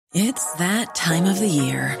It's that time of the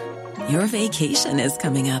year. Your vacation is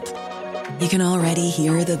coming up. You can already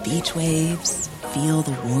hear the beach waves, feel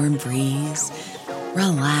the warm breeze,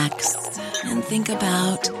 relax, and think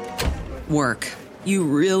about work. You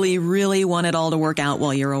really, really want it all to work out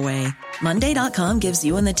while you're away. Monday.com gives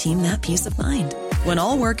you and the team that peace of mind. When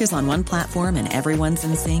all work is on one platform and everyone's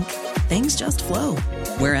in sync, things just flow.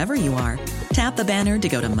 Wherever you are, tap the banner to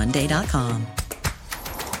go to Monday.com.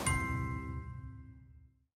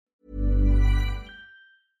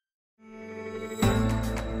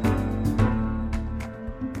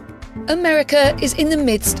 America is in the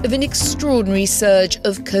midst of an extraordinary surge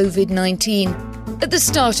of COVID-19. At the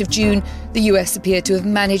start of June, the US appeared to have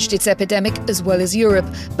managed its epidemic as well as Europe.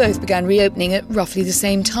 Both began reopening at roughly the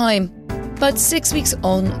same time. But 6 weeks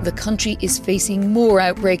on, the country is facing more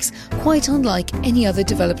outbreaks, quite unlike any other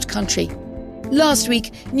developed country. Last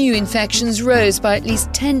week, new infections rose by at least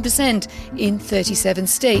 10% in 37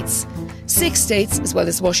 states. 6 states, as well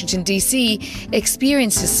as Washington, D.C.,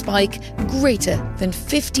 experienced a spike greater than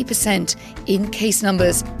 50% in case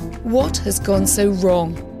numbers. What has gone so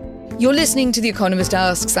wrong? You're listening to The Economist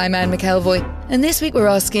Asks. I'm Anne McElvoy, and this week we're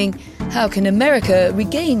asking, how can America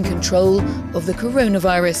regain control of the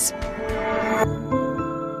coronavirus?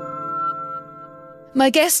 My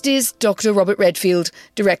guest is Dr. Robert Redfield,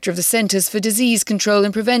 Director of the Centers for Disease Control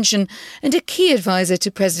and Prevention and a key advisor to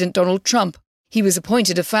President Donald Trump. He was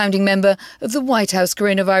appointed a founding member of the White House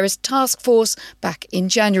Coronavirus Task Force back in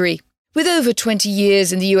January. With over 20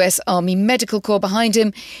 years in the US Army Medical Corps behind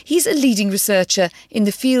him, he's a leading researcher in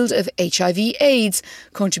the field of HIV/AIDS,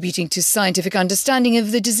 contributing to scientific understanding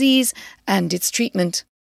of the disease and its treatment.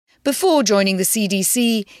 Before joining the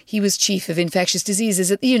CDC, he was Chief of Infectious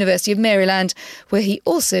Diseases at the University of Maryland, where he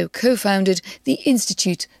also co-founded the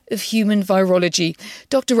Institute of Human Virology.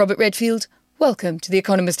 Dr. Robert Redfield, welcome to The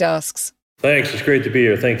Economist Asks. Thanks, it's great to be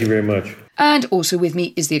here. Thank you very much. And also with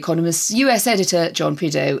me is The Economist's US editor, John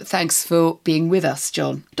Prideaux. Thanks for being with us,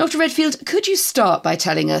 John. Dr. Redfield, could you start by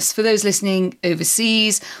telling us, for those listening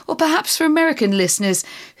overseas, or perhaps for American listeners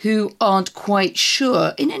who aren't quite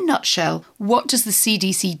sure, in a nutshell, what does the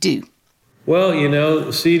CDC do? Well,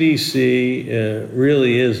 the CDC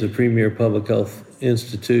really is the premier public health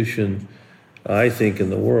institution, I think, in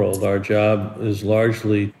the world. Our job is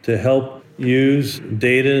largely to help use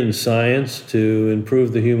data and science to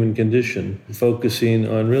improve the human condition, focusing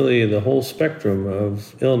on really the whole spectrum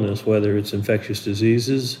of illness, whether it's infectious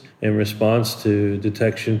diseases in response to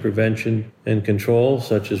detection, prevention, and control,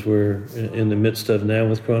 such as we're in the midst of now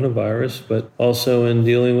with coronavirus, but also in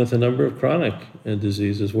dealing with a number of chronic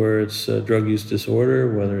diseases, where it's drug use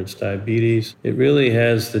disorder, whether it's diabetes. It really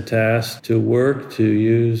has the task to work to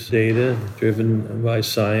use data driven by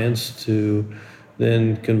science to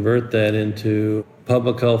then convert that into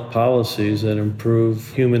public health policies that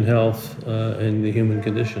improve human health and the human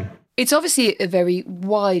condition. It's obviously a very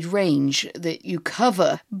wide range that you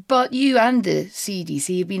cover, but you and the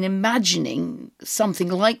CDC have been imagining something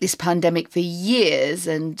like this pandemic for years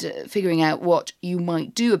and figuring out what you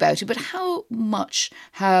might do about it. But how much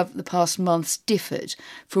have the past months differed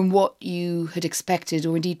from what you had expected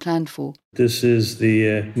or indeed planned for? This is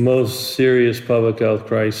the most serious public health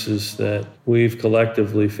crisis that we've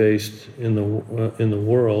collectively faced in the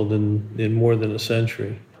world in more than a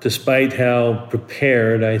century. Despite how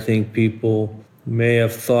prepared I think people may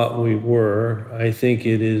have thought we were, I think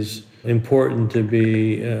it is important to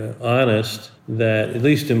be honest that, at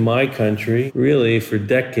least in my country, really for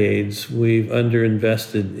decades, we've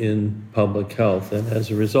underinvested in public health. And as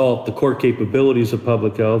a result, the core capabilities of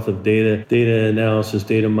public health, of data analysis,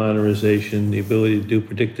 data modernization, the ability to do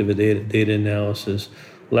predictive data analysis,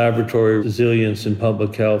 laboratory resilience in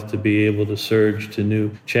public health to be able to surge to new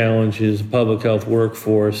challenges, a public health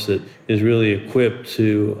workforce that is really equipped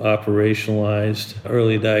to operationalize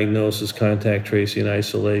early diagnosis, contact tracing,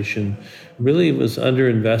 isolation, really was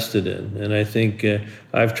underinvested in. And I think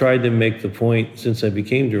I've tried to make the point since I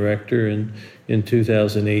became director in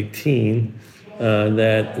 2018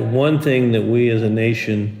 that one thing that we as a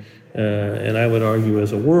nation, and I would argue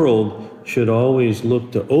as a world, should always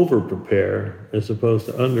look to over-prepare as opposed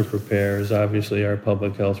to under-prepare is obviously our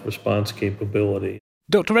public health response capability.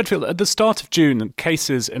 Dr. Redfield, at the start of June,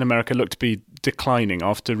 cases in America looked to be declining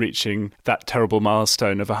after reaching that terrible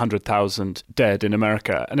milestone of 100,000 dead in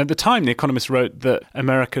America. And at the time, The Economist wrote that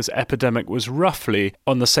America's epidemic was roughly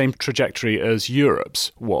on the same trajectory as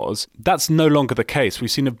Europe's was. That's no longer the case.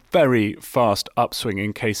 We've seen a very fast upswing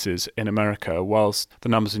in cases in America, whilst the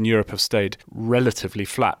numbers in Europe have stayed relatively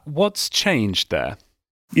flat. What's changed there?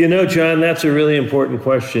 John, that's a really important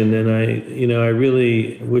question, and I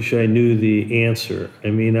really wish I knew the answer.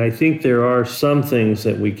 I think there are some things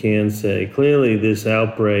that we can say. Clearly, this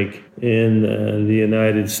outbreak in the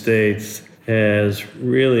United States has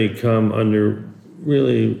really come under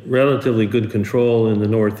really relatively good control in the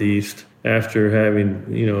Northeast after having,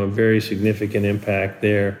 a very significant impact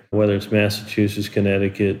there, whether it's Massachusetts,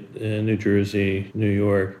 Connecticut, New Jersey, New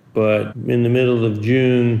York. But in the middle of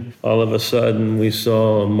June, all of a sudden, we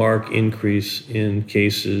saw a marked increase in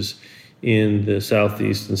cases in the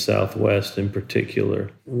Southeast and Southwest in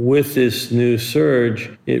particular. With this new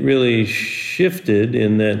surge, it really shifted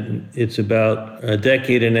in that it's about a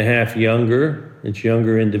decade and a half younger. It's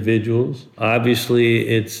younger individuals. Obviously,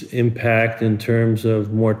 its impact in terms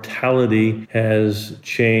of mortality has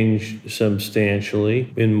changed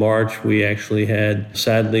substantially. In March, we actually had,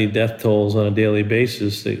 sadly, death tolls on a daily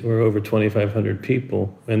basis that were over 2,500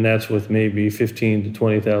 people. And that's with maybe 15 to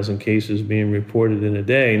 20,000 cases being reported in a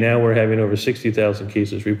day. Now we're having over 60,000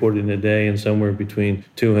 cases reported in a day and somewhere between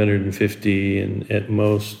 250 and at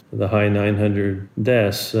most the high 900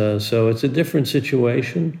 deaths. So it's a different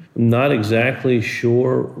situation. Not exactly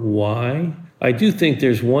sure why. I do think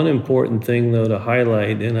there's one important thing, though, to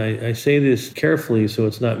highlight, and I say this carefully so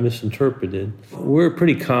it's not misinterpreted. We're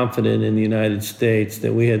pretty confident in the United States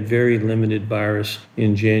that we had very limited virus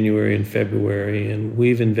in January and February, and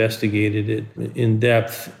we've investigated it in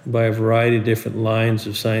depth by a variety of different lines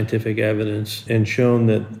of scientific evidence and shown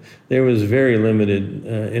that there was very limited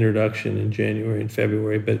introduction in January and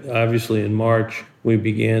February, but obviously in March, we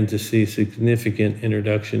began to see significant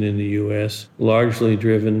introduction in the U.S., largely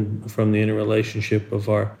driven from the interrelationship of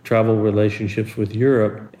our travel relationships with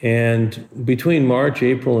Europe. And between March,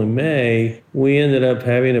 April, and May, we ended up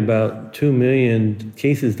having about 2 million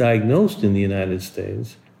cases diagnosed in the United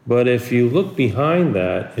States. But if you look behind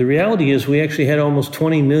that, the reality is we actually had almost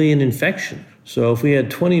 20 million infections. So if we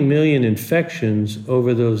had 20 million infections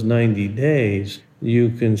over those 90 days,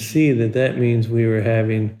 you can see that that means we were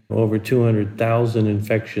having over 200,000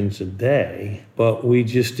 infections a day, but we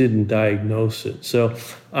just didn't diagnose it. So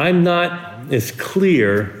I'm not as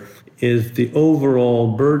clear as the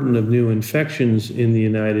overall burden of new infections in the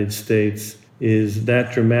United States is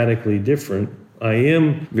that dramatically different. I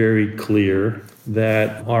am very clear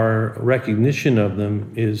that our recognition of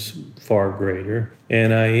them is far greater.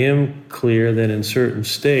 And I am clear that in certain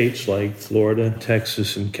states like Florida,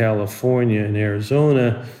 Texas, and California, and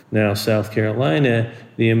Arizona, now South Carolina,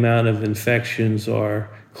 the amount of infections are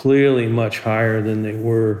clearly much higher than they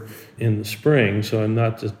were in the spring. So I'm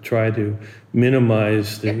not to try to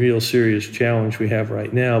minimize the real serious challenge we have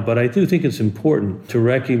right now, but I do think it's important to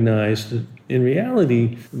recognize that in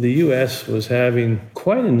reality, the U.S. was having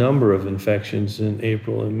quite a number of infections in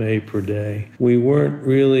April and May per day. We weren't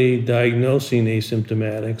really diagnosing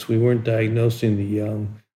asymptomatics. We weren't diagnosing the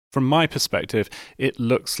young. From my perspective, it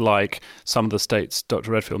looks like some of the states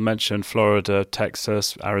Dr. Redfield mentioned, Florida,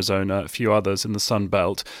 Texas, Arizona, a few others in the Sun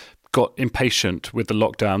Belt, got impatient with the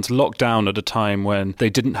lockdowns, locked down at a time when they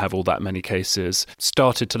didn't have all that many cases,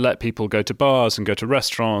 started to let people go to bars and go to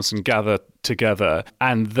restaurants and gather together,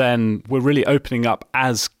 and then were really opening up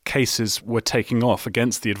as cases were taking off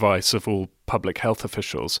against the advice of all public health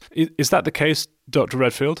officials. Is that the case, Dr.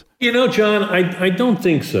 Redfield? John, I don't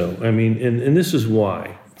think so. And this is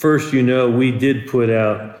why. First, we did put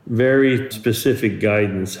out very specific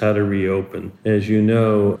guidance how to reopen. As you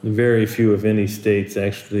know, very few, if any, states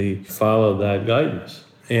actually follow that guidance.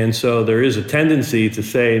 And so there is a tendency to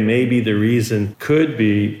say maybe the reason could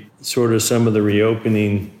be sort of some of the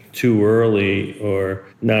reopening too early or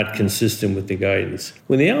not consistent with the guidance.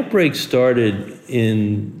 When the outbreak started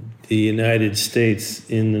in the United States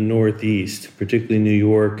in the Northeast, particularly New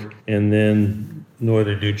York, and then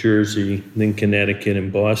northern New Jersey, then Connecticut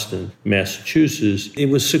and Boston, Massachusetts, it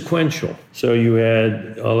was sequential. So you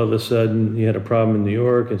had, all of a sudden, you had a problem in New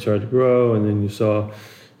York, it started to grow, and then you saw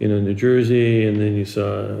New Jersey, and then you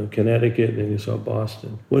saw Connecticut, and then you saw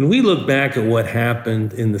Boston. When we look back at what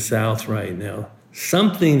happened in the South right now,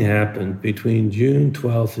 something happened between June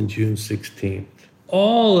 12th and June 16th.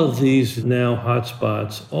 All of these now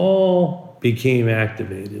hotspots all became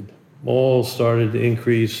activated. All started to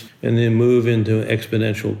increase and then move into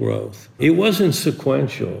exponential growth. It wasn't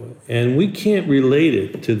sequential, and we can't relate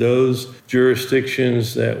it to those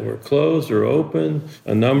jurisdictions that were closed or open.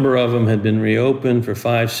 A number of them had been reopened for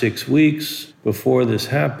 5-6 weeks before this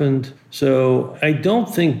happened. So I don't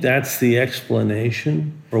think that's the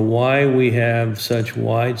explanation for why we have such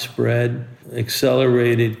widespread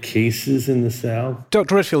accelerated cases in the South.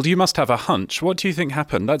 Dr. Redfield, you must have a hunch. What do you think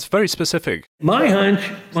happened? That's very specific. My hunch,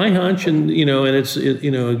 and it's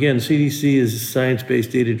again, CDC is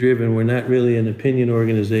science-based, data-driven. We're not really an opinion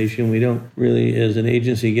organization. We don't really, as an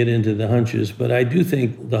agency, get into the hunches. But I do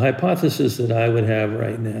think the hypothesis that I would have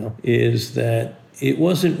right now is that it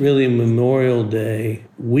wasn't really Memorial Day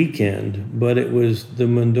weekend, but it was the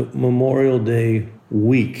Memorial Day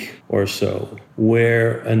week or so,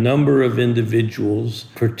 where a number of individuals,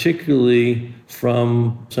 particularly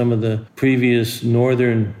from some of the previous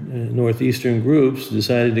northeastern groups,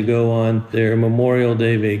 decided to go on their Memorial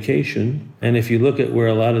Day vacation. And if you look at where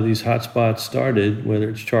a lot of these hotspots started, whether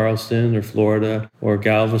it's Charleston or Florida or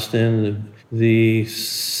Galveston, the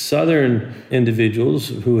southern individuals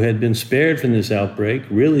who had been spared from this outbreak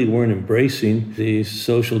really weren't embracing the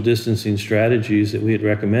social distancing strategies that we had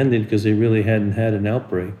recommended because they really hadn't had an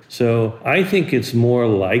outbreak. So I think it's more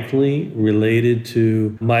likely related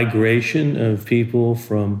to migration of people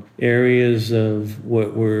from areas of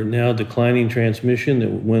what were now declining transmission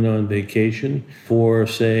that went on vacation for,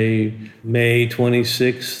 say, May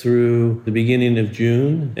 26th through the beginning of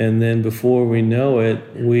June. And then before we know it,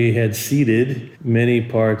 we had seeded many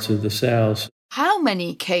parts of the South. How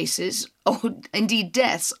many cases, or indeed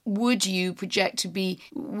deaths, would you project to be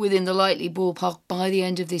within the likely ballpark by the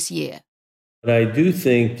end of this year? But I do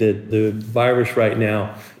think that the virus right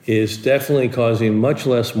now is definitely causing much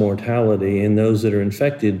less mortality in those that are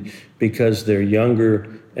infected because they're younger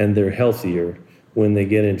and they're healthier when they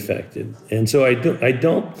get infected. And so I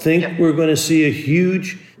don't think we're going to see a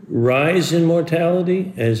huge rise in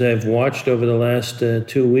mortality. As I've watched over the last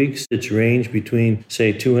 2 weeks, it's ranged between,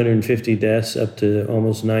 say, 250 deaths up to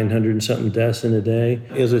almost 900 and something deaths in a day.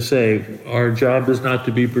 As I say, our job is not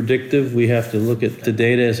to be predictive. We have to look at the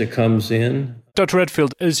data as it comes in. Dr.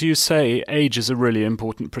 Redfield, as you say, age is a really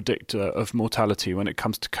important predictor of mortality when it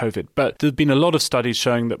comes to COVID. But there have been a lot of studies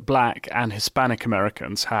showing that Black and Hispanic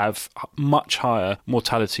Americans have much higher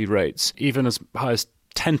mortality rates, even as high as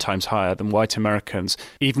 10 times higher than white Americans,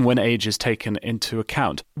 even when age is taken into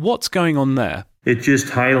account. What's going on there? It just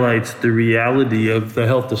highlights the reality of the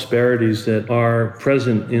health disparities that are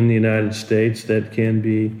present in the United States that can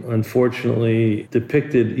be, unfortunately,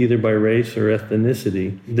 depicted either by race or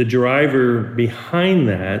ethnicity. The driver behind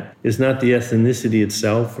that is not the ethnicity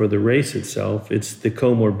itself or the race itself, it's the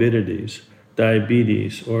comorbidities,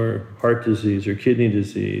 diabetes or heart disease or kidney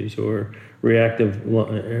disease or reactive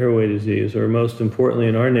airway disease, or most importantly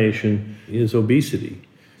in our nation is obesity.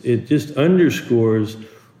 It just underscores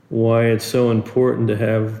why it's so important to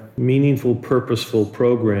have meaningful, purposeful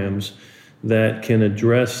programs that can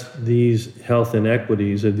address these health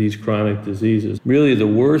inequities of these chronic diseases. Really, the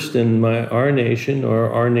worst in our nation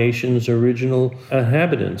are our nation's original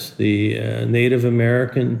inhabitants. The Native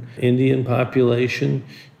American Indian population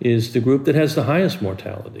is the group that has the highest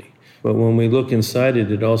mortality. But when we look inside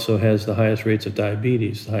it, it also has the highest rates of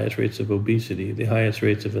diabetes, the highest rates of obesity, the highest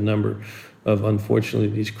rates of a number of, unfortunately,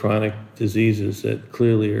 these chronic diseases that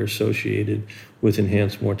clearly are associated with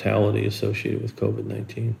enhanced mortality associated with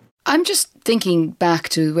COVID-19. I'm just thinking back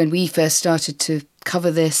to when we first started to cover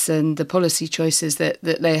this and the policy choices that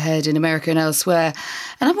lay ahead in America and elsewhere.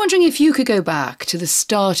 And I'm wondering if you could go back to the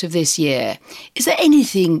start of this year. Is there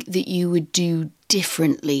anything that you would do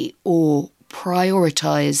differently or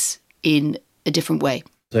prioritise in a different way?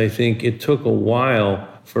 I think it took a while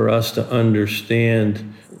for us to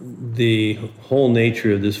understand the whole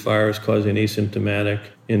nature of this virus causing asymptomatic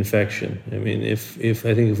infection. I mean, if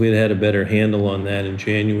we'd had a better handle on that in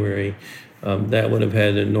January, that would have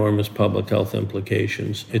had enormous public health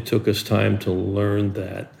implications. It took us time to learn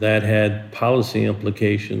that. That had policy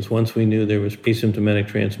implications. Once we knew there was asymptomatic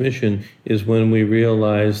transmission is when we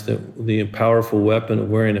realized that the powerful weapon of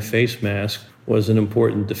wearing a face mask was an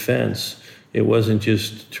important defense. It wasn't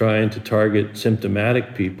just trying to target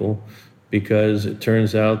symptomatic people, because it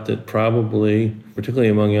turns out that probably, particularly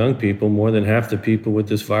among young people, more than half the people with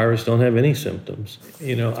this virus don't have any symptoms.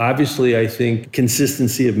 Obviously, I think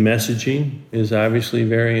consistency of messaging is obviously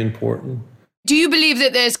very important. Do you believe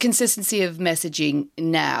that there's consistency of messaging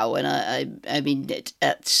now? And I mean,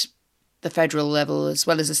 at the federal level as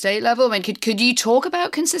well as the state level? I mean, could you talk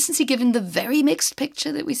about consistency given the very mixed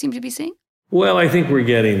picture that we seem to be seeing? Well, I think we're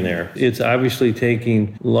getting there. It's obviously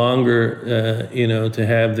taking longer, to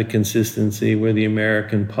have the consistency where the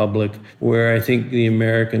American public, where I think the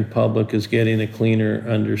American public is getting a cleaner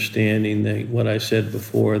understanding that what I said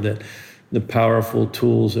before, that the powerful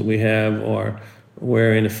tools that we have are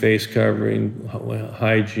wearing a face covering,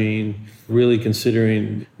 hygiene, really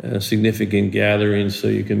considering significant gatherings so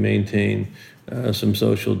you can maintain some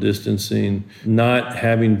social distancing, not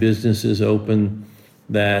having businesses open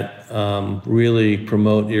that really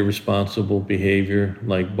promote irresponsible behavior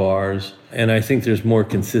like bars. And I think there's more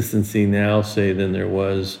consistency now, say, than there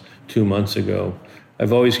was 2 months ago.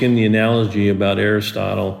 I've always given the analogy about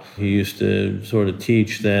Aristotle. He used to sort of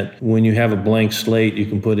teach that when you have a blank slate, you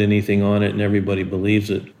can put anything on it and everybody believes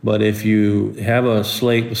it. But if you have a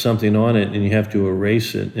slate with something on it and you have to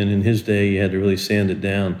erase it, and in his day you had to really sand it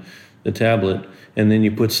down, the tablet, and then you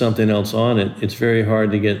put something else on it, it's very hard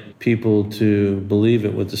to get people to believe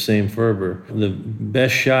it with the same fervor. The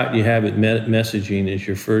best shot you have at messaging is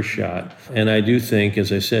your first shot. And I do think,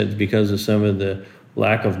 as I said, because of some of the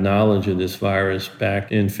lack of knowledge of this virus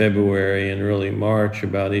back in February and early March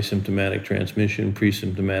about asymptomatic transmission,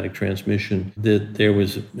 pre-symptomatic transmission, that there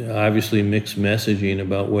was obviously mixed messaging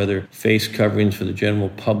about whether face coverings for the general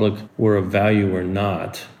public were of value or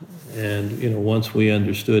not. And, once we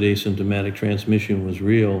understood asymptomatic transmission was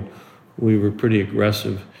real, we were pretty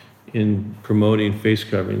aggressive in promoting face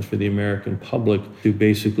coverings for the American public to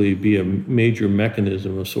basically be a major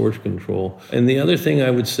mechanism of source control. And the other thing I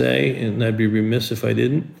would say, and I'd be remiss if I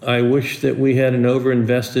didn't, I wish that we had an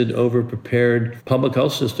overinvested, overprepared public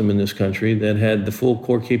health system in this country that had the full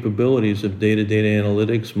core capabilities of data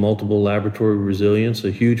analytics, multiple laboratory resilience,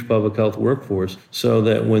 a huge public health workforce, so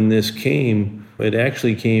that when this came, it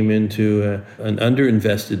actually came into an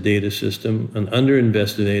underinvested data system, an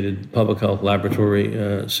underinvested public health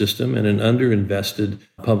laboratory system, and an underinvested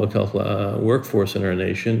public health workforce in our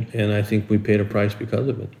nation. And I think we paid a price because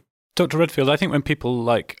of it. Dr. Redfield, I think when people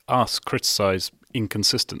like us criticize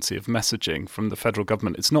inconsistency of messaging from the federal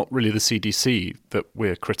government, it's not really the CDC that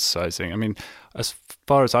we're criticizing. I mean, as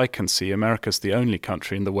far as I can see, America's the only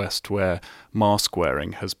country in the West where mask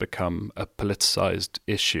wearing has become a politicized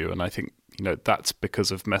issue. And I think that's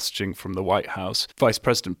because of messaging from the White House. Vice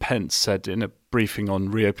President Pence said in a briefing on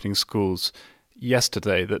reopening schools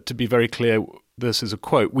yesterday that, to be very clear, this is a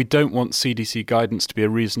quote, "We don't want CDC guidance to be a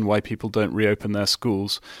reason why people don't reopen their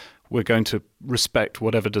schools. We're going to respect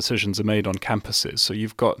whatever decisions are made on campuses." So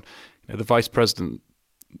you've got the Vice President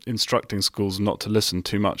instructing schools not to listen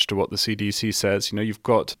too much to what the CDC says. You've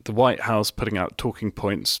got the White House putting out talking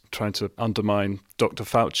points, trying to undermine Dr.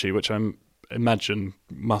 Fauci, which I imagine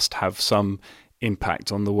must have some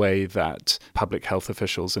impact on the way that public health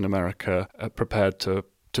officials in America are prepared to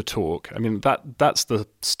talk. I mean, that's the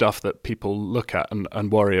stuff that people look at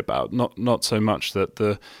and worry about, not so much that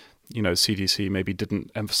the CDC maybe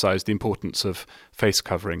didn't emphasize the importance of face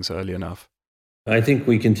coverings early enough. I think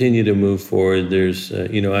we continue to move forward. There's,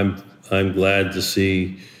 I'm glad to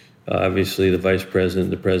see, obviously, the vice president,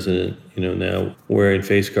 the president, now wearing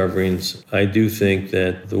face coverings. I do think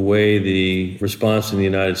that the way the response in the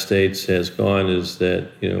United States has gone is that,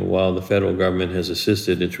 while the federal government has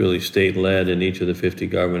assisted, it's really state-led, and each of the 50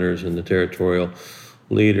 governors and the territorial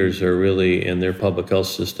leaders are really, and their public health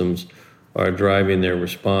systems are driving their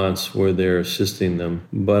response where they're assisting them.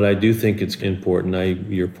 But I do think it's important.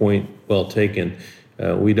 Your point, well taken.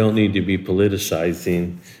 We don't need to be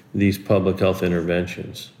politicizing these public health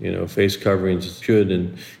interventions. Face coverings should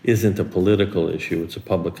and isn't a political issue, it's a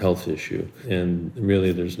public health issue. And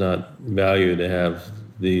really there's not value to have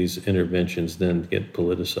these interventions then get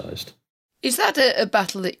politicized. Is that a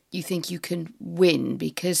battle that you think you can win?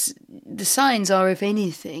 Because the signs are, if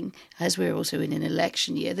anything, as we're also in an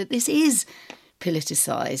election year, that this is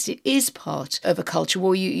politicised. It is part of a culture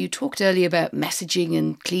war. You talked earlier about messaging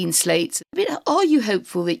and clean slates. Are you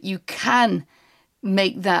hopeful that you can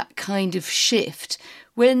make that kind of shift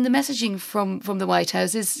when the messaging from the White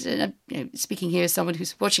House is, speaking here as someone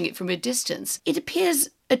who's watching it from a distance, it appears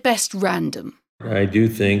at best random? I do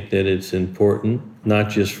think that it's important, not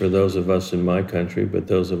just for those of us in my country, but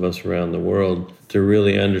those of us around the world, to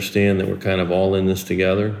really understand that we're kind of all in this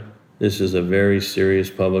together. This is a very serious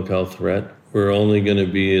public health threat. We're only going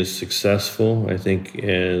to be as successful, I think,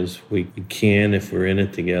 as we can if we're in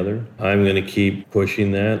it together. I'm going to keep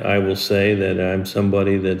pushing that. I will say that I'm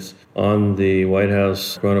somebody that's on the White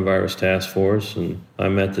House Coronavirus Task Force, and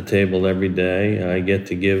I'm at the table every day. I get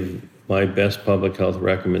to give my best public health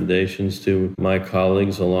recommendations to my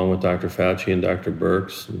colleagues, along with Dr. Fauci and Dr.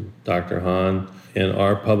 Birx and Dr. Hahn. And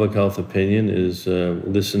our public health opinion is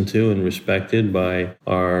listened to and respected by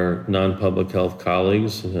our non-public health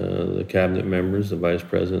colleagues, the cabinet members, the vice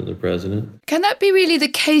president, the president. Can that be really the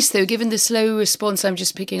case, though, given the slow response? I'm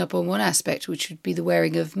just picking up on one aspect, which would be the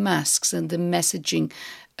wearing of masks and the messaging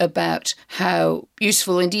about how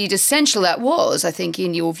useful, indeed essential that was, I think,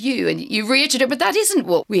 in your view. And you reiterated, but that isn't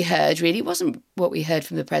what we heard, really. It wasn't what we heard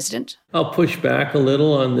from the president. I'll push back a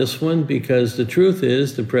little on this one because the truth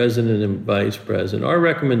is the president and vice president, our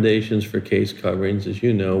recommendations for case coverings, as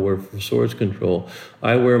you know, were for source control.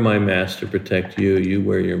 I wear my mask to protect you, you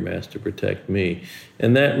wear your mask to protect me.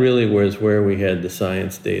 And that really was where we had the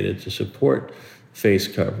science data to support face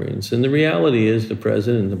coverings. And the reality is the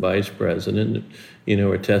president and the vice president,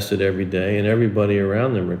 are tested every day, and everybody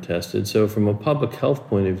around them are tested. So from a public health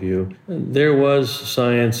point of view, there was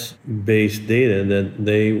science-based data that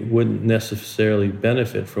they wouldn't necessarily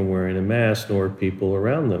benefit from wearing a mask, nor people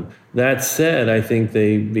around them. That said, I think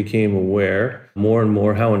they became aware more and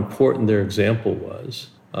more how important their example was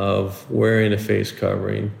of wearing a face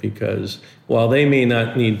covering, because while they may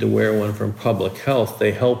not need to wear one from public health,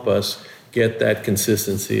 they help us get that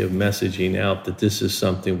consistency of messaging out that this is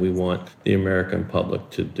something we want the American public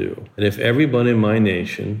to do. And if everybody in my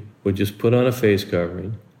nation would just put on a face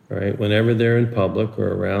covering, right, whenever they're in public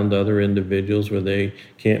or around other individuals where they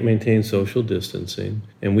can't maintain social distancing,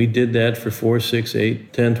 and we did that for 4, 6,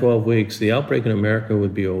 8, 10, 12 weeks, the outbreak in America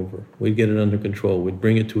would be over. We'd get it under control. We'd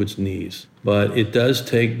bring it to its knees. But it does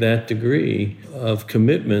take that degree of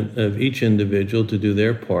commitment of each individual to do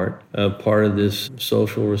their part of this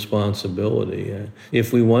social responsibility.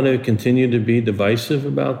 If we want to continue to be divisive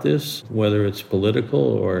about this, whether it's political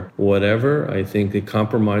or whatever, I think it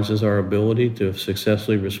compromises our ability to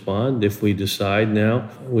successfully respond. If we decide now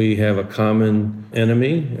we have a common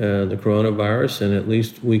enemy, the coronavirus, and at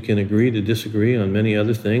least we can agree to disagree on many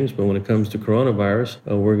other things, but when it comes to coronavirus,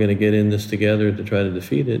 we're going to get in this together to try to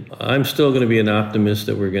defeat it. I'm still going to be an optimist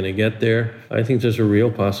that we're going to get there. I think there's a real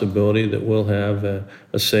possibility that we'll have a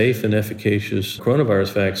safe and efficacious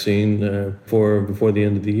coronavirus vaccine before the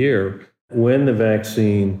end of the year. When the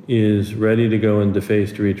vaccine is ready to go into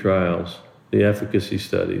phase 3 trials, the efficacy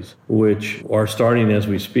studies, which are starting as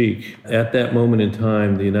we speak, at that moment in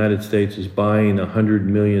time, the United States is buying 100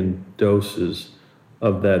 million doses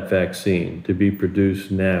of that vaccine to be produced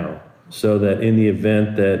now, so that in the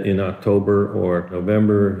event that in October or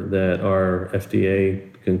November that our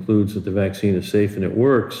FDA concludes that the vaccine is safe and it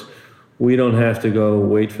works, we don't have to go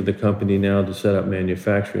wait for the company now to set up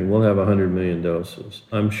manufacturing. We'll have 100 million doses.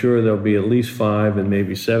 I'm sure there'll be at least 5 and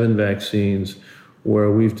maybe 7 vaccines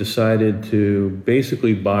where we've decided to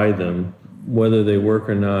basically buy them, whether they work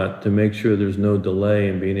or not, to make sure there's no delay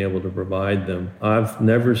in being able to provide them. I've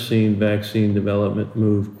never seen vaccine development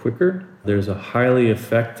move quicker. There's a highly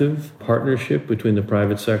effective partnership between the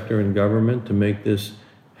private sector and government to make this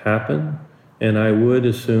happen. And I would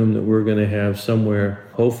assume that we're going to have somewhere,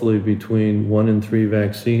 hopefully between 1 and 3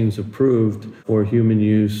 vaccines approved for human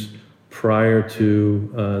use prior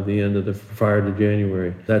to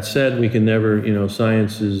January. That said, we can never,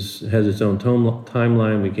 science has its own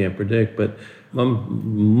timeline we can't predict, but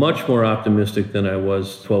I'm much more optimistic than I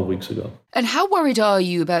was 12 weeks ago. And how worried are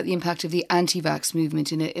you about the impact of the anti-vax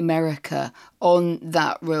movement in America on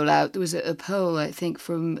that rollout? There was a poll, I think,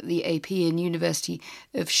 from the AP and University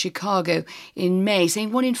of Chicago in May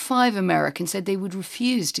saying 1 in 5 Americans said they would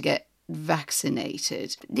refuse to get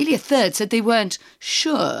vaccinated. Nearly a third said they weren't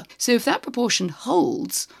sure. So if that proportion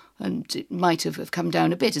holds, and it might have come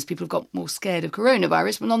down a bit as people have got more scared of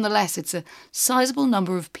coronavirus, but nonetheless, it's a sizable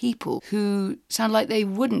number of people who sound like they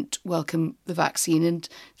wouldn't welcome the vaccine, and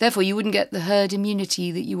therefore you wouldn't get the herd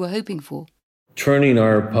immunity that you were hoping for. Turning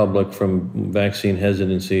our public from vaccine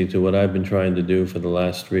hesitancy to what I've been trying to do for the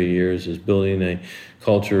last 3 years is building a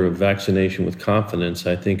culture of vaccination with confidence,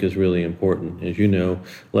 I think is really important. As you know,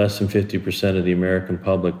 less than 50% of the American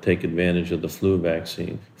public take advantage of the flu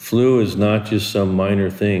vaccine. Flu is not just some minor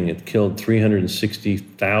thing. It killed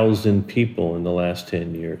 360,000 people in the last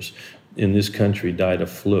 10 years in this country died of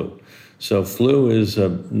flu. So flu is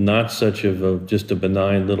not such of just a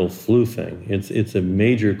benign little flu thing. It's a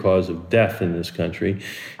major cause of death in this country,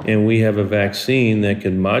 and we have a vaccine that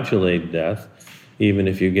can modulate death, even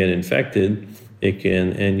if you get infected. It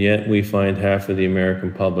can, and yet we find half of the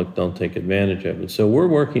American public don't take advantage of it. So we're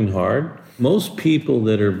working hard. Most people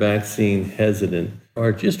that are vaccine hesitant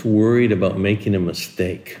are just worried about making a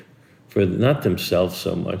mistake. For not themselves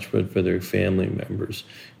so much, but for their family members.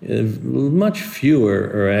 Much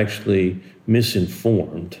fewer are actually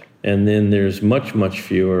misinformed. And then there's much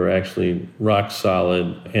fewer actually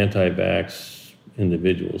rock-solid anti-vax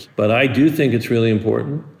individuals. But I do think it's really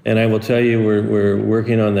important. And I will tell you, we're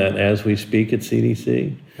working on that as we speak at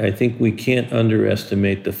CDC. I think we can't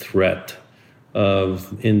underestimate the threat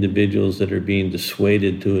of individuals that are being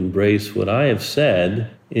dissuaded to embrace what I have said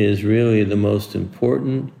is really the most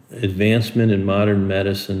important advancement in modern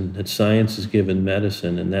medicine that science has given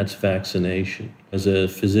medicine, and that's vaccination. As a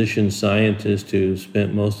physician scientist who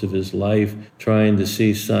spent most of his life trying to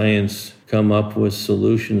see science come up with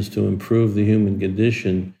solutions to improve the human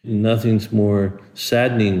condition, nothing's more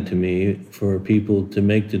saddening to me for people to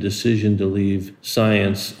make the decision to leave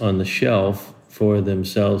science on the shelf for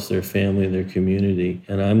themselves, their family, their community.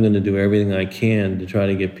 And I'm going to do everything I can to try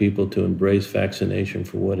to get people to embrace vaccination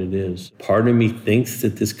for what it is. Part of me thinks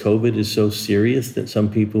that this COVID is so serious that some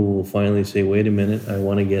people will finally say, wait a minute, I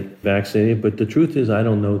want to get vaccinated. But the truth is, I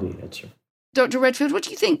don't know the answer. Dr. Redfield, what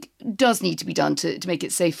do you think does need to be done to make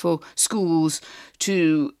it safe for schools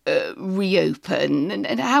to reopen?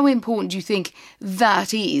 And how important do you think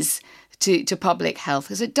that is to public health?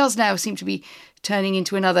 Because it does now seem to be turning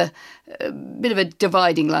into another bit of a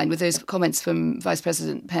dividing line with those comments from Vice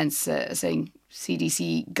President Pence saying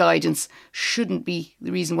CDC guidance shouldn't be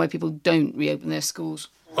the reason why people don't reopen their schools.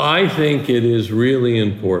 I think it is really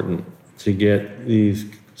important to get these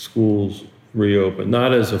schools reopened,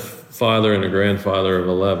 not as a father and a grandfather of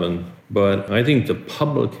 11, but I think the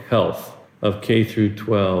public health of K through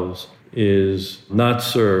 12s is not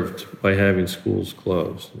served by having schools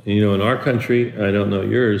closed. In our country, I don't know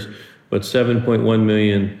yours, but 7.1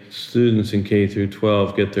 million students in K through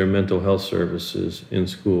 12 get their mental health services in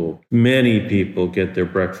school. Many people get their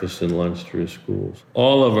breakfast and lunch through schools.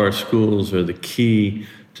 All of our schools are the key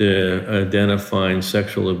to identifying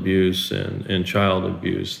sexual abuse and child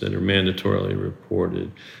abuse that are mandatorily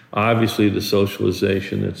reported. Obviously, the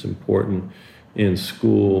socialization that's important in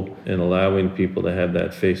school and allowing people to have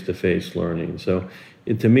that face-to-face learning. So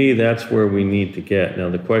to me, that's where we need to get. Now,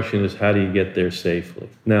 the question is, how do you get there safely?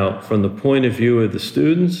 Now, from the point of view of the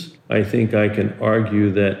students, I think I can argue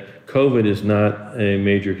that COVID is not a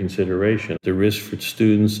major consideration. The risk for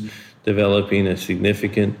students developing a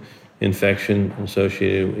significant infection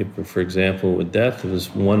associated, for example, with death was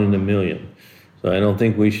 1 in a million. So I don't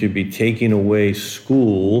think we should be taking away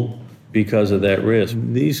school because of that risk.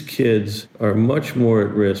 These kids are much more at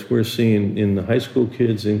risk. We're seeing in the high school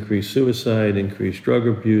kids increased suicide, increased drug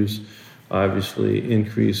abuse, obviously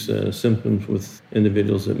increased symptoms with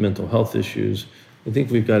individuals with mental health issues. I think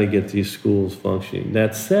we've got to get these schools functioning.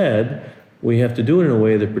 That said, we have to do it in a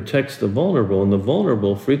way that protects the vulnerable, and the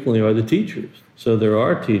vulnerable frequently are the teachers. So there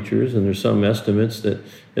are teachers, and there's some estimates that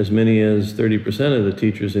as many as 30% of the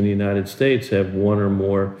teachers in the United States have one or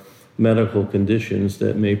more medical conditions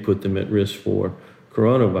that may put them at risk for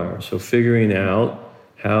coronavirus. So figuring out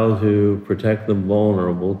how to protect the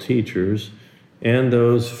vulnerable teachers and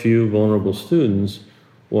those few vulnerable students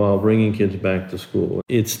while bringing kids back to school.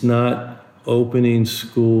 It's not opening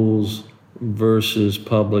schools versus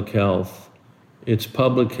public health. It's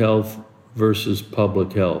public health versus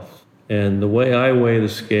public health. And the way I weigh the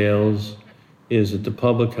scales is that the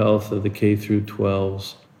public health of the K through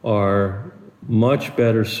 12s are much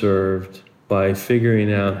better served by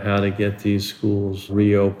figuring out how to get these schools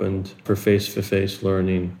reopened for face-to-face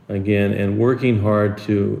learning again, and working hard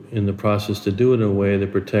in the process to do it in a way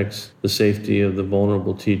that protects the safety of the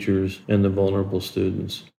vulnerable teachers and the vulnerable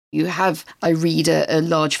students. You have, I read, a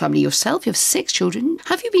large family yourself. You have 6 children.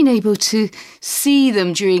 Have you been able to see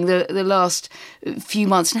them during the last few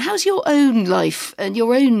months? And how's your own life and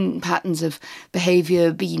your own patterns of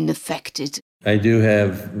behaviour been affected? I do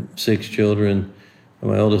have 6 children.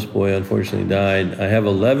 My oldest boy unfortunately died. I have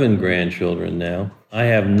 11 grandchildren now. I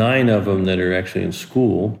have 9 of them that are actually in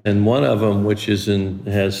school, and one of them which has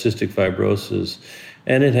cystic fibrosis,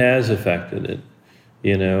 and it has affected it.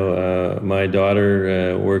 My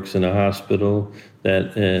daughter works in a hospital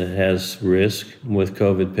that has risk with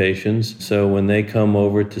COVID patients. So when they come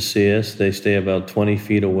over to see us, they stay about 20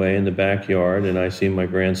 feet away in the backyard, and I see my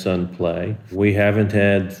grandson play. We haven't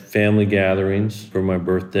had family gatherings for my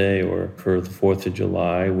birthday or for the 4th of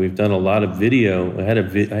July. We've done a lot of video.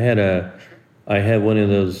 I had one of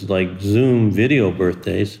those Zoom video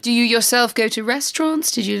birthdays. Do you yourself go to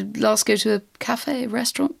restaurants? Did you last go to a cafe, a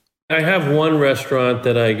restaurant? I have one restaurant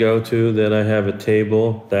that I go to that I have a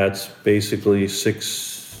table that's basically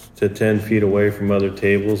 6 to 10 feet away from other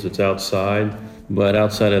tables. It's outside. But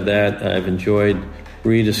outside of that, I've enjoyed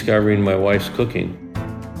rediscovering my wife's cooking.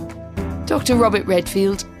 Dr. Robert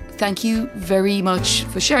Redfield, thank you very much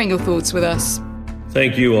for sharing your thoughts with us.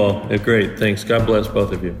 Thank you all. Great. Thanks. God bless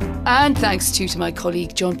both of you. And thanks too to my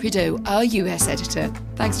colleague John Prideaux, our US editor.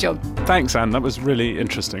 Thanks, John. Thanks, Anne. That was really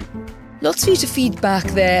interesting. Lots for you to feed back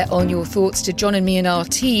there on your thoughts to John and me and our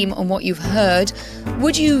team on what you've heard.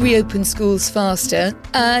 Would you reopen schools faster?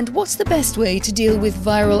 And what's the best way to deal with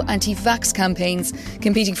viral anti-vax campaigns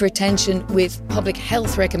competing for attention with public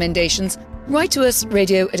health recommendations? Write to us,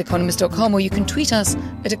 radio@economist.com, or you can tweet us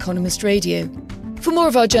at Economist Radio. For more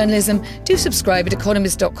of our journalism, do subscribe at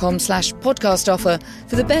economist.com/podcast offer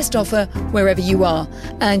for the best offer wherever you are.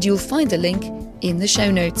 And you'll find the link in the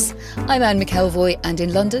show notes. I'm Anne McElvoy, and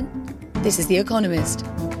in London, this is The Economist.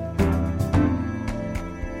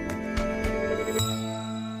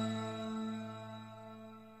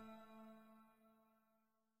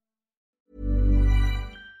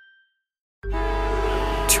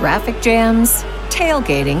 Traffic jams,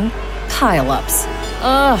 tailgating, pile-ups.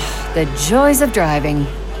 Ugh, the joys of driving.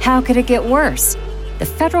 How could it get worse? The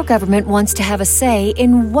federal government wants to have a say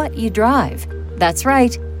in what you drive. That's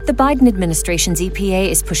right. The Biden administration's EPA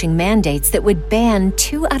is pushing mandates that would ban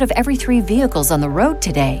 2 out of every 3 vehicles on the road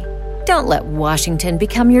today. Don't let Washington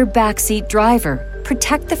become your backseat driver.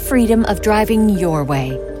 Protect the freedom of driving your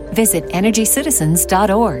way. Visit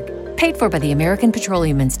EnergyCitizens.org. Paid for by the American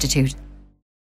Petroleum Institute.